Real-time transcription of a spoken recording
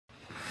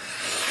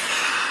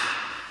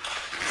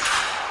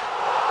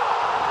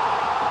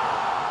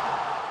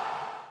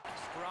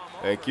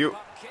Thank you.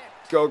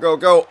 Go, go,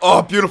 go.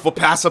 Oh, beautiful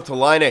pass up to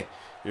Line.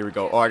 Here we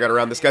go. Oh, I got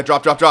around this guy.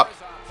 Drop, drop, drop.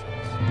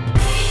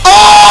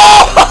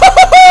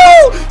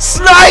 Oh!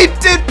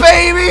 Sniped it,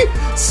 baby!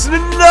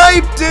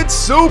 Sniped it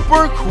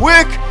super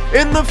quick.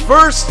 In the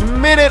first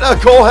minute, a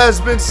goal has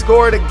been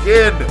scored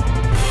again.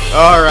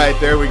 All right,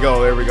 there we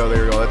go, there we go,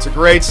 there we go. That's a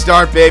great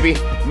start, baby.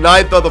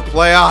 9th of the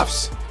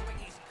playoffs.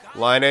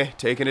 Line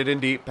taking it in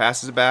deep,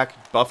 passes it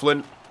back.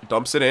 Bufflin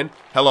dumps it in.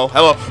 Hello,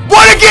 hello.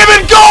 What a give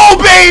and go,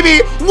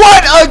 baby!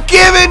 What a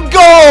give and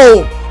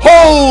go!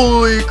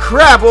 Holy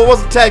crap! Well, it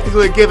wasn't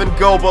technically a give and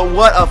go, but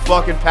what a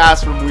fucking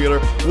pass from Wheeler.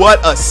 What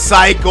a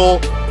cycle.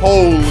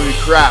 Holy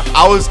crap.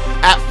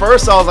 At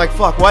first, I was like,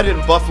 fuck, why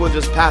didn't Bufflin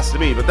just pass to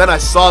me? But then I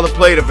saw the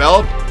play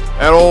develop,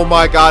 and oh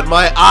my god,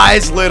 my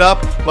eyes lit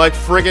up like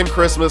friggin'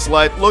 Christmas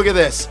light. Look at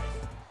this.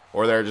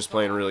 Or they're just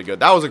playing really good.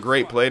 That was a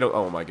great play.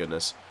 Oh my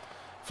goodness.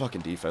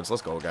 Fucking defense.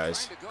 Let's go,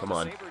 guys. Come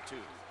on.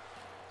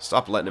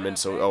 Stop letting him in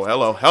so... Oh,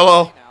 hello.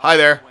 Hello. Hi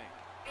there.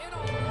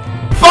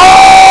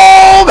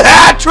 Boom!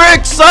 Hat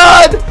trick,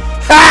 son!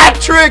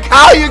 Hat trick!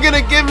 How you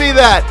gonna give me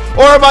that?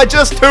 Or am I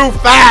just too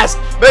fast?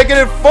 Making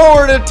it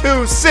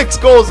 4-2. 6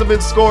 goals have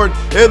been scored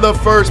in the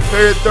first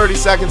period. 30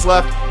 seconds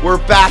left. We're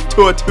back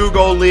to a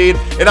 2-goal lead.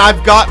 And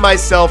I've got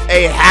myself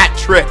a hat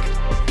trick.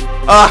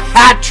 A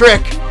hat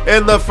trick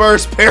in the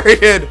first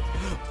period.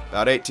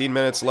 About 18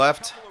 minutes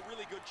left.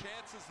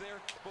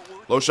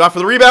 Low shot for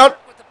the rebound.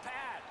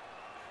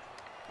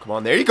 Come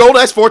on, there you go.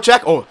 Nice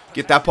forecheck. Oh,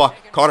 get that puck.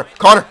 Connor,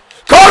 Connor,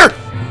 Connor!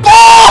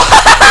 Oh!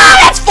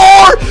 That's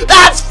 4!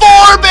 That's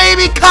 4,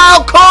 baby!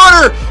 Kyle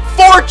Connor!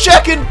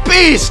 Forechecking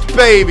beast,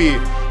 baby!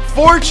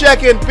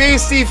 Forechecking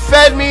beast. He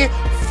fed me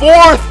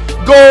 4th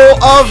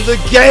goal of the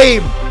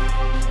game.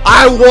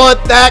 I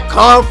want that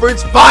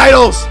conference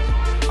finals.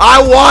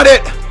 I want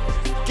it.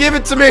 Give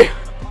it to me.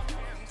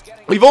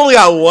 We've only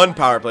got 1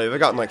 power play. They've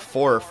gotten like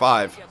 4 or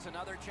 5.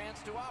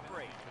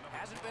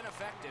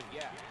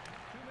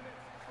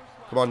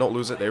 Come on, don't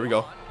lose it. There we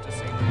go.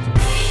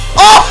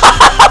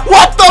 Oh!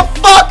 What the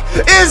fuck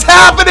is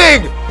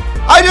happening?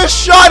 I just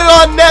shot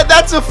it on net.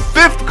 That's a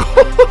 5th goal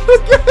of the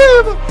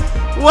game.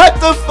 What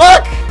the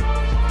fuck?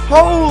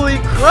 Holy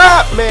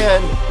crap,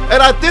 man.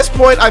 And at this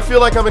point, I feel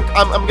like I'm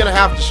gonna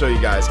have to show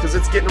you guys because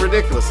it's getting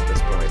ridiculous at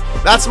this point.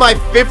 That's my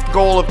 5th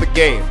goal of the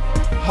game.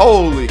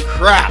 Holy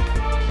crap.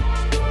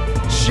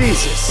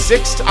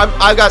 Jesus,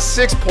 I got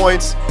 6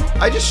 points.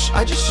 I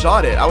just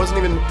shot it. I wasn't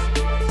even.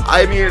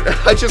 I mean,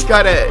 I just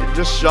kind of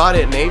just shot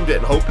it and aimed it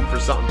and hoping for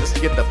something just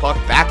to get the puck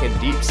back in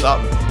deep,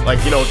 something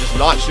like, you know, just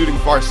not shooting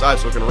far side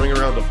so it can ring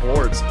around the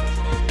boards.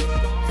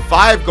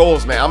 5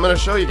 goals, man. I'm gonna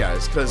show you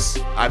guys because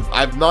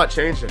I've not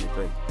changed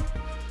anything.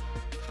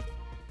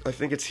 I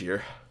think it's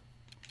here.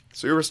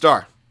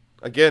 Superstar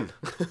again.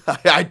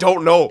 I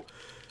don't know.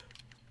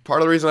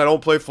 Part of the reason I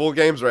don't play full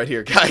games right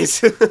here,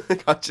 guys.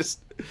 I just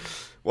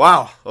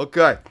wow.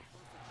 Okay.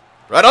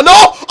 Right on.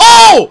 No.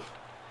 Oh!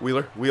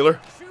 Wheeler.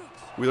 Wheeler.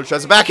 Wheeler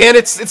tries to backhand.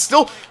 It's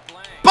still.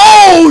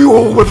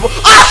 Boom! Double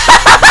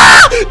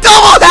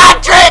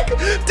hat trick!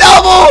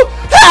 Double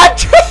hat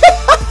trick!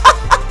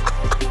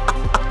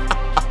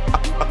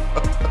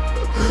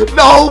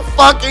 No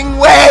fucking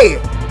way!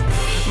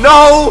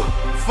 No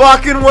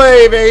fucking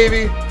way,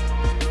 baby!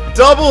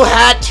 Double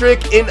hat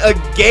trick in a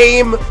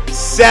game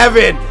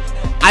 7.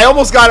 I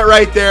almost got it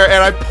right there,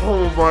 and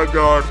oh my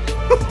god.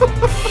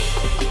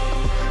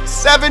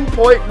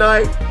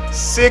 7.9,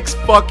 6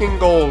 fucking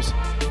goals.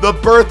 The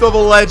birth of a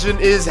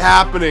legend is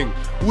happening.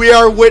 We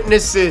are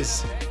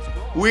witnesses.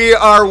 We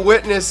are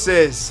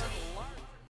witnesses.